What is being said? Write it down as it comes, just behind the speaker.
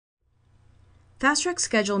FastTrack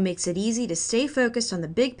Schedule makes it easy to stay focused on the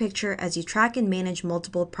big picture as you track and manage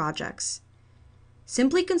multiple projects.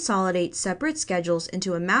 Simply consolidate separate schedules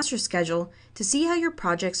into a master schedule to see how your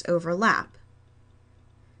projects overlap.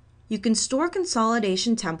 You can store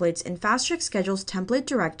consolidation templates in FastTrack Schedule's template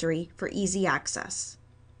directory for easy access.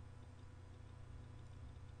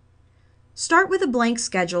 Start with a blank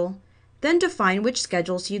schedule, then define which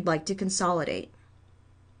schedules you'd like to consolidate.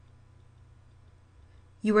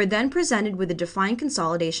 You are then presented with a Define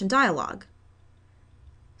Consolidation dialog.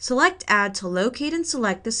 Select Add to locate and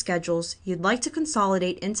select the schedules you'd like to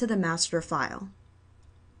consolidate into the master file.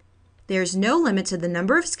 There is no limit to the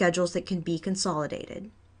number of schedules that can be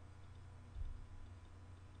consolidated.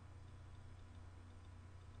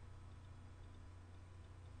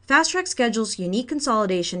 FastTrack Schedule's unique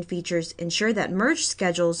consolidation features ensure that merged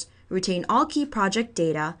schedules retain all key project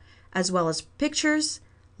data, as well as pictures,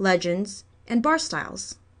 legends, and bar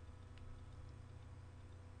styles.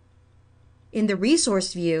 In the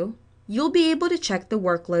Resource view, you'll be able to check the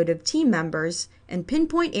workload of team members and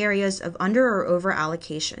pinpoint areas of under or over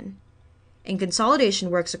allocation. And consolidation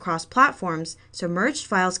works across platforms, so merged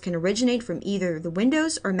files can originate from either the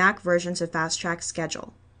Windows or Mac versions of FastTrack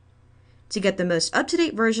Schedule. To get the most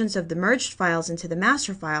up-to-date versions of the merged files into the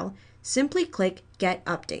master file, simply click Get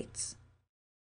Updates.